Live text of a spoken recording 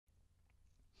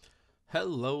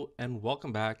Hello and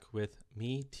welcome back with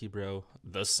me, TBro,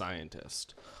 the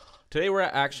scientist. Today we're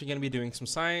actually going to be doing some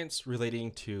science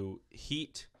relating to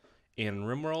heat in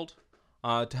Rimworld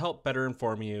to help better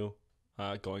inform you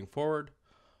going forward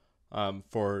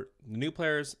for the new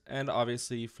players, and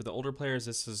obviously for the older players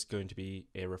this is going to be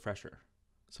a refresher.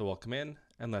 So welcome in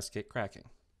and let's get cracking.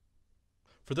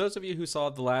 For those of you who saw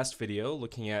the last video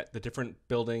looking at the different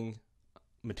building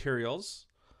materials,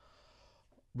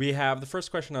 we have the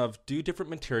first question of, do different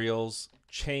materials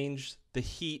change the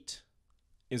heat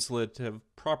insulative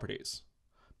properties?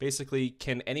 Basically,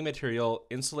 can any material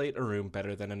insulate a room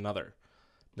better than another?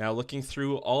 Now, looking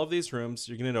through all of these rooms,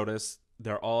 you're going to notice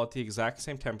they're all at the exact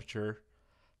same temperature,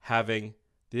 having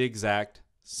the exact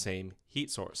same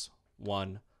heat source,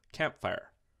 one campfire.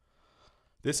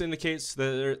 This indicates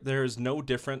that there is no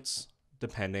difference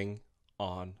depending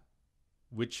on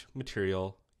which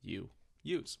material you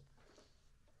use.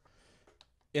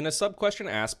 In a sub-question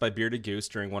asked by Bearded Goose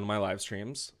during one of my live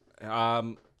streams,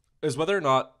 is whether or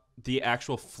not the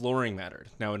actual flooring mattered.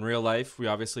 Now, in real life, we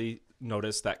obviously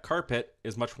notice that carpet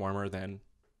is much warmer than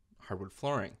hardwood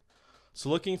flooring. So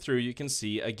looking through, you can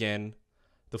see, again,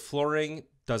 the flooring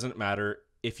doesn't matter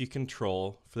if you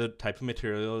control for the type of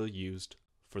material used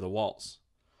for the walls.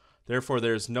 Therefore,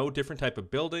 there's no different type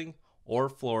of building or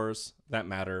floors that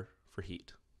matter for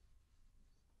heat.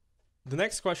 The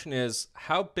next question is,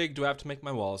 how big do I have to make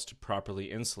my walls to properly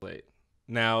insulate?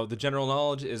 Now, the general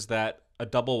knowledge is that a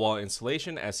double wall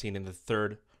insulation, as seen in the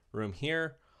third room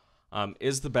here,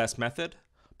 is the best method,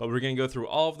 but we're going to go through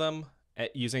all of them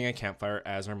using a campfire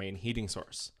as our main heating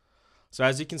source. So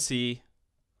as you can see,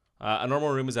 a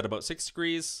normal room is at about 6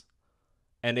 degrees,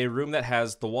 and a room that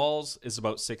has the walls is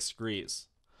about 6 degrees.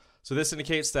 So this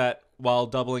indicates that while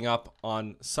doubling up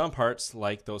on some parts,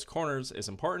 like those corners, is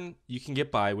important, you can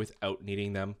get by without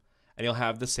needing them, and you'll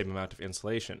have the same amount of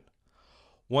insulation.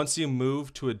 Once you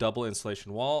move to a double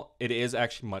insulation wall, it is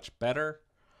actually much better,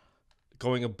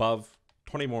 going above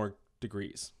 20 more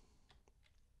degrees.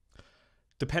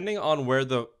 Depending on where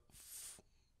the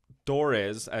door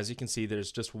is, as you can see,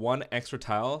 there's just one extra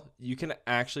tile, you can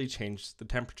actually change the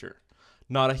temperature.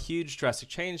 Not a huge drastic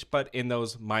change, but in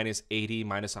those -80,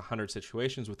 -100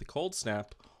 situations with the cold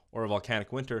snap or a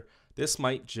volcanic winter, this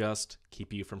might just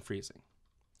keep you from freezing.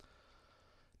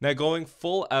 Now, going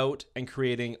full out and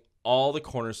creating all the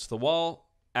corners to the wall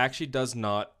actually does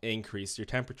not increase your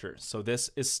temperature. So this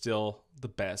is still the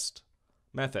best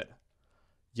method.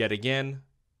 Yet again,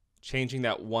 changing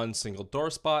that one single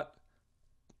door spot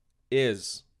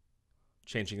is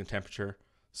changing the temperature.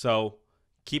 So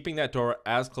keeping that door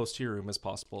as close to your room as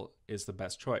possible is the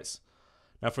best choice.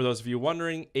 Now, for those of you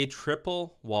wondering, a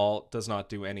triple wall does not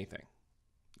do anything.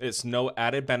 It's no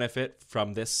added benefit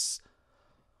from this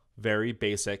very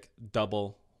basic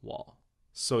double wall.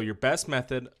 So your best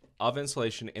method of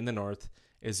insulation in the north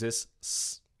is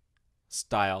this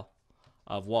style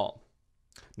of wall.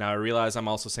 Now, I realize I'm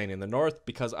also saying in the north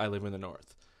because I live in the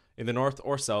north. In the north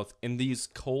or south, in these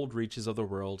cold reaches of the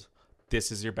world,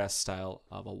 this is your best style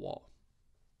of a wall.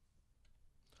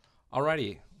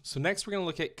 Alrighty, so next we're going to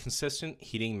look at consistent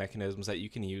heating mechanisms that you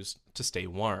can use to stay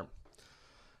warm.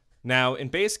 Now, in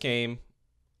base game,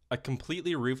 a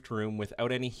completely roofed room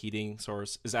without any heating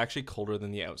source is actually colder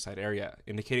than the outside area,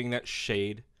 indicating that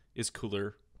shade is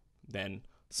cooler than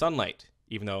sunlight,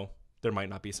 even though there might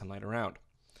not be sunlight around.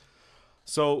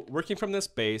 So working from this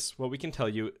base, what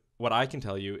I can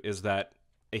tell you is that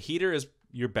a heater is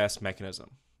your best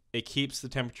mechanism. It keeps the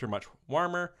temperature much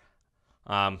warmer,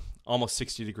 almost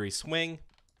 60-degree swing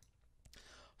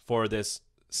for this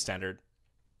standard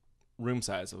room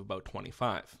size of about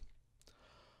 25.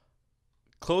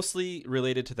 Closely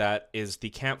related to that is the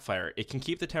campfire. It can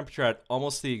keep the temperature at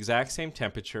almost the exact same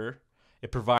temperature.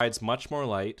 It provides much more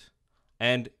light,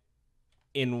 and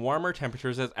in warmer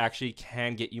temperatures, it actually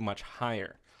can get you much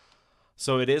higher.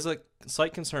 So it is a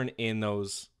slight concern in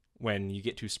those when you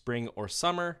get to spring or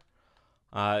summer.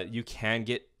 You can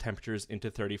get temperatures into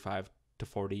 35 to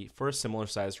 40 for a similar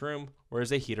sized room,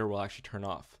 whereas a heater will actually turn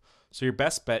off. So your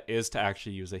best bet is to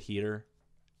actually use a heater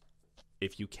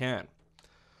if you can.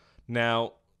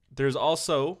 Now, there's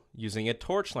also using a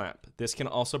torch lamp. This can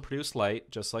also produce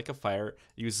light just like a fire.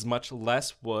 It uses much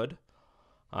less wood,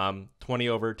 20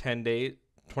 over 9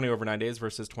 days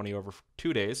versus 20 over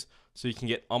 2 days. So you can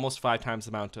get almost 5 times the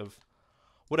amount of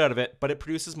wood out of it, but it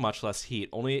produces much less heat,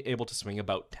 only able to swing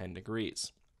about 10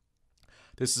 degrees.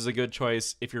 This is a good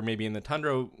choice if you're maybe in the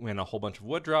tundra when a whole bunch of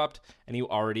wood dropped and you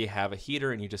already have a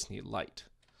heater and you just need light.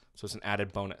 So it's an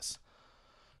added bonus.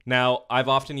 Now, I've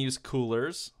often used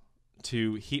coolers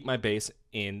to heat my base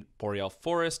in boreal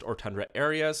forest or tundra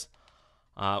areas.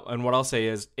 And what I'll say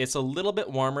is it's a little bit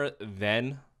warmer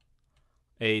than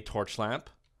a torch lamp,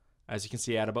 as you can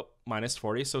see at about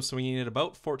 -40, so swinging at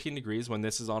about 14 degrees when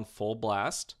this is on full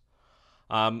blast.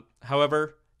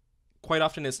 However, quite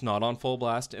often it's not on full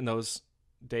blast in those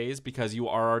days because you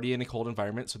are already in a cold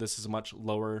environment, so this is a much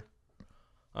lower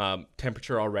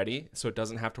temperature already, so it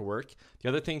doesn't have to work. The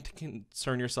other thing to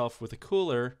concern yourself with a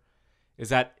cooler is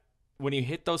that when you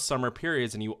hit those summer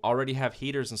periods and you already have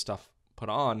heaters and stuff put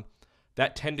on,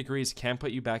 that 10 degrees can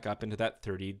put you back up into that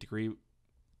 30 degree,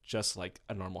 just like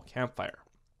a normal campfire.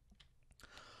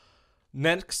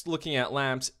 Next, looking at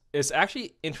lamps, it's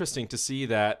actually interesting to see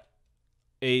that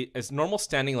a normal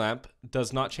standing lamp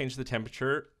does not change the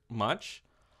temperature much.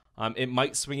 It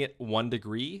might swing it 1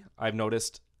 degree. I've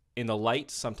noticed in the light,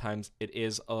 sometimes it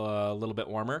is a little bit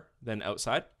warmer than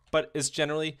outside, but it's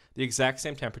generally the exact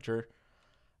same temperature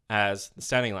as the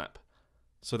standing lamp.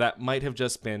 So that might have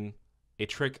just been a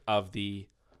trick of the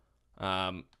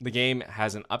game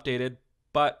hasn't updated,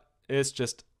 but it's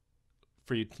just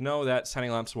for you to know that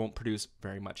standing lamps won't produce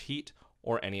very much heat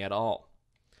or any at all.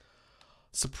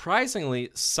 Surprisingly,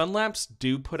 sun lamps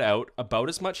do put out about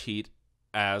as much heat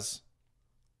as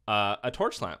a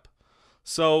torch lamp.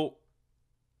 So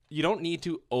you don't need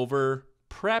to over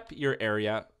prep your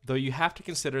area, though you have to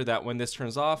consider that when this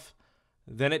turns off,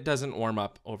 then it doesn't warm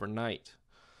up overnight.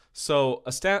 So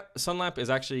a sun lamp is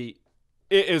actually,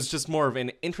 it is just more of an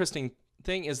interesting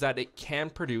thing, is that it can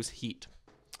produce heat.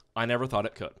 I never thought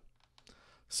it could.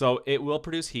 So it will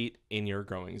produce heat in your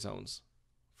growing zones,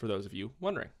 for those of you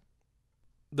wondering.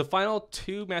 The final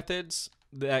two methods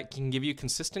that can give you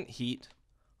consistent heat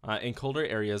in colder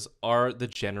areas are the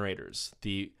generators,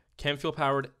 the chem fuel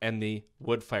powered and the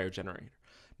wood fire generator.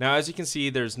 Now, as you can see,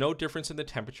 there's no difference in the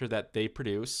temperature that they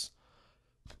produce.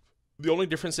 The only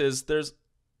difference is there's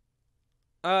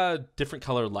a different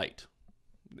color light.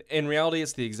 In reality,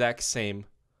 it's the exact same,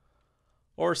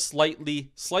 or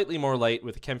slightly more light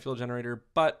with a chem fuel generator,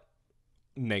 but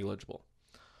negligible.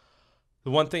 The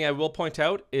one thing I will point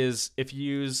out is if you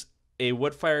use a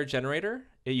wood fire generator,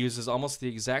 it uses almost the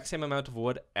exact same amount of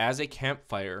wood as a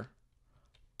campfire,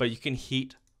 but you can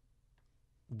heat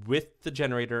with the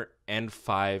generator and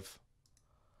 5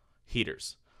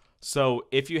 heaters. So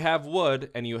if you have wood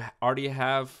and you already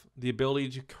have the ability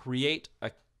to create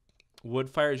a wood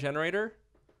fire generator,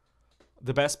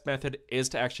 the best method is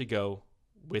to actually go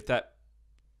with that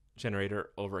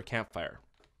generator over a campfire.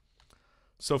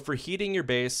 So for heating your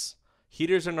base,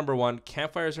 heaters are number 1,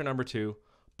 campfires are number 2,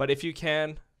 but if you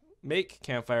can make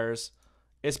campfires,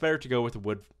 it's better to go with a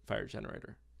wood fire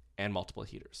generator and multiple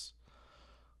heaters.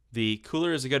 The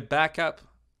cooler is a good backup,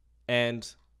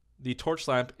 and the torch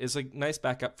lamp is a nice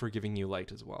backup for giving you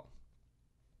light as well.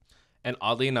 And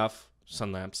oddly enough,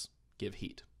 sun lamps give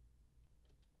heat.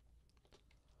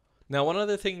 Now, one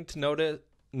other thing to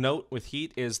note with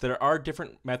heat is there are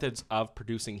different methods of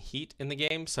producing heat in the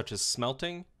game, such as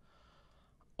smelting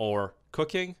or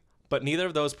cooking, but neither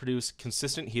of those produce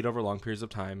consistent heat over long periods of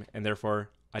time, and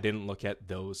therefore I didn't look at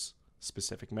those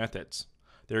specific methods.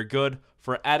 They're good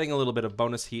for adding a little bit of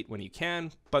bonus heat when you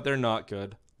can, but they're not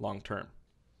good long term.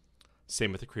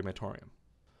 Same with the crematorium.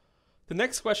 The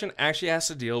next question actually has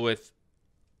to deal with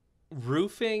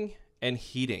roofing and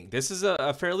heating. This is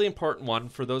a fairly important one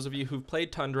for those of you who've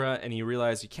played Tundra and you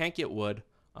realize you can't get wood.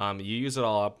 You use it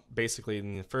all up basically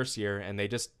in the first year, and they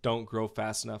just don't grow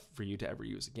fast enough for you to ever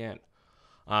use again.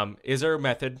 Is there a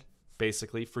method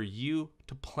basically for you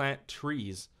to plant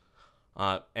trees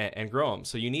and grow them?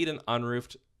 So you need an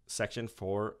unroofed section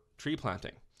for tree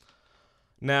planting.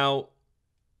 Now,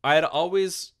 I had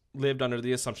always lived under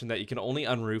the assumption that you can only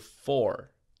unroof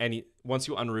 4, and once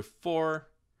you unroof 4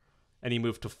 and you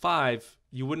move to 5,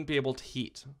 you wouldn't be able to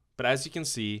heat. But as you can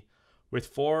see, with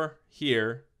 4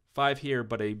 here, 5 here,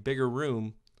 but a bigger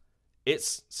room,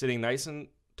 it's sitting nice and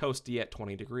toasty at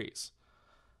 20 degrees.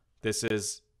 This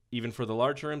is even for the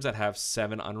large rooms that have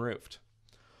 7 unroofed.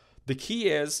 The key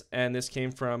is, and this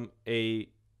came from a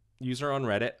user on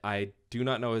Reddit, I do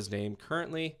not know his name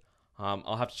currently.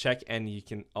 I'll have to check, and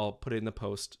I'll put it in the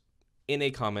post, in a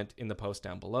comment in the post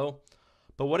down below.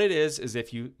 But what it is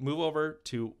if you move over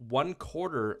to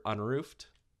 1/4 unroofed,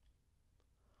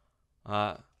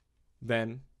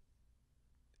 then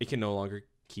it can no longer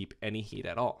keep any heat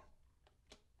at all.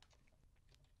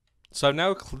 So I've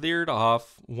now cleared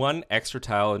off 1 extra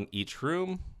tile in each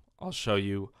room. I'll show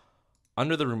you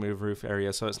under the remove roof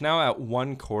area. So it's now at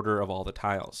 1/4 of all the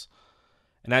tiles.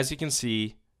 And as you can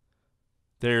see,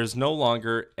 there's no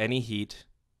longer any heat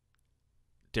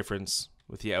difference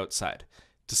with the outside.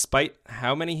 Despite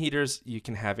how many heaters you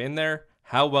can have in there,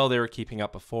 how well they were keeping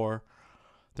up before,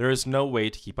 there is no way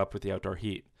to keep up with the outdoor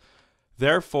heat.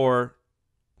 Therefore,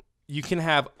 you can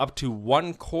have up to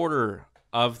 1/4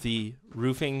 of the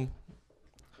roofing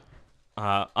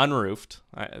unroofed.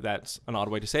 That's an odd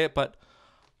way to say it, but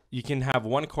you can have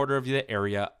 1/4 of the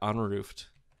area unroofed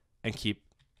and keep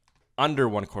under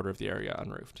 1/4 of the area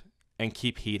unroofed and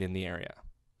keep heat in the area.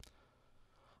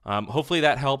 Hopefully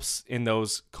that helps in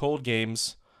those cold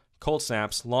games, cold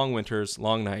snaps, long winters,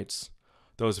 long nights,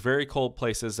 those very cold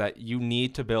places that you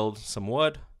need to build some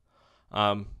wood.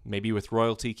 Maybe with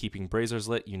royalty, keeping braziers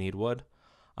lit, you need wood.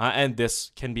 And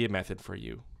this can be a method for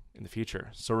you in the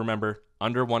future. So remember,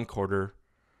 under 1/4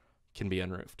 can be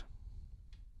unroofed.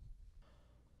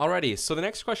 Alrighty, so the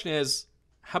next question is,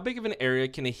 how big of an area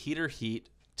can a heater heat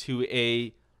to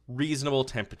a reasonable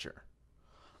temperature?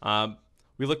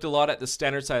 We looked a lot at the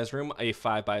standard size room, a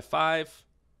 5x5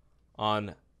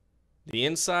 on the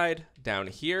inside down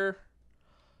here.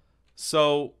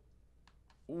 So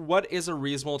what is a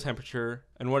reasonable temperature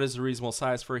and what is a reasonable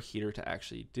size for a heater to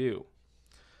actually do?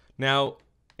 Now,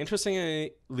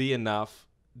 interestingly enough,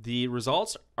 the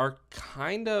results are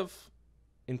kind of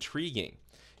intriguing.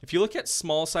 If you look at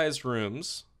small sized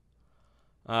rooms,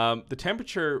 the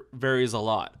temperature varies a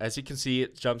lot. As you can see,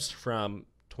 it jumps from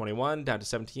 21 down to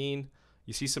 17.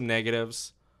 You see some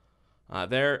negatives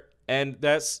there, and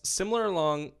that's similar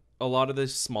along a lot of the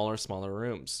smaller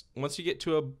rooms. Once you get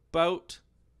to about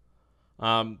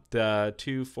the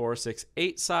 2, 4, 6,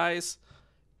 8 size,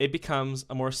 it becomes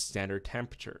a more standard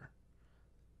temperature.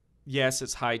 Yes,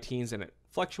 it's high teens and it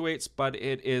fluctuates, but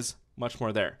it is much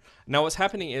more there. Now what's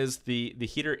happening is the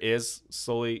heater is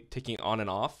slowly ticking on and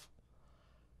off.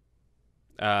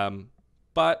 And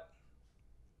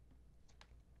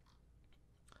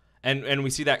we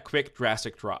see that quick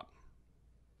drastic drop.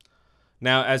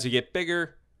 Now as you get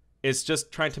bigger, it's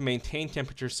just trying to maintain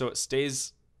temperature so it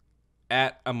stays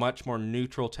at a much more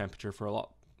neutral temperature for a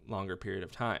lot longer period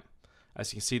of time.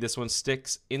 As you can see, this one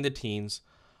sticks in the teens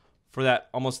for that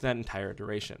almost that entire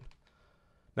duration.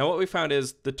 Now what we found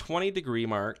is the 20 degree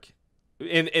mark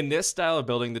in this style of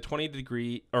building, the 20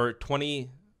 degree or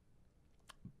 20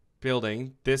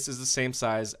 building, this is the same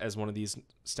size as one of these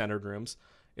standard rooms,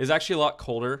 is actually a lot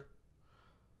colder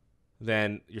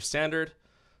than your standard.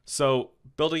 So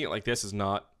building it like this is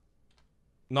not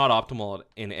optimal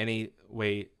in any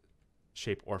way,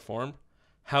 shape, or form.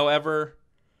 However,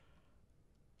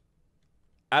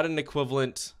 at an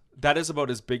equivalent, that is about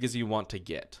as big as you want to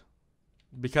get,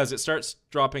 because it starts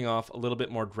dropping off a little bit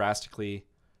more drastically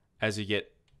as you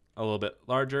get a little bit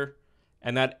larger,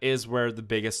 and that is where the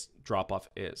biggest drop off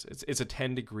is. It's a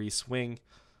 10 degree swing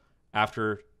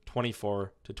after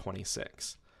 24 to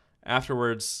 26.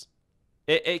 Afterwards,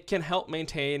 it can help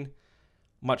maintain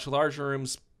much larger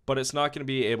rooms, but it's not going to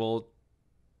be able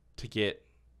to get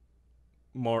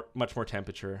much more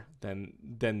temperature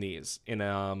than these in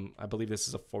I believe this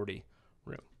is a 40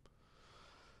 room.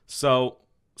 So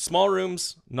small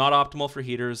rooms, not optimal for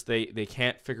heaters. They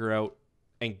can't figure out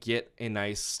and get a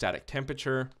nice static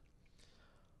temperature.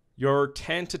 Your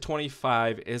 10 to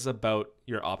 25 is about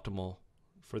your optimal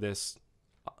for this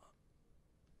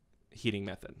heating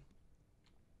method.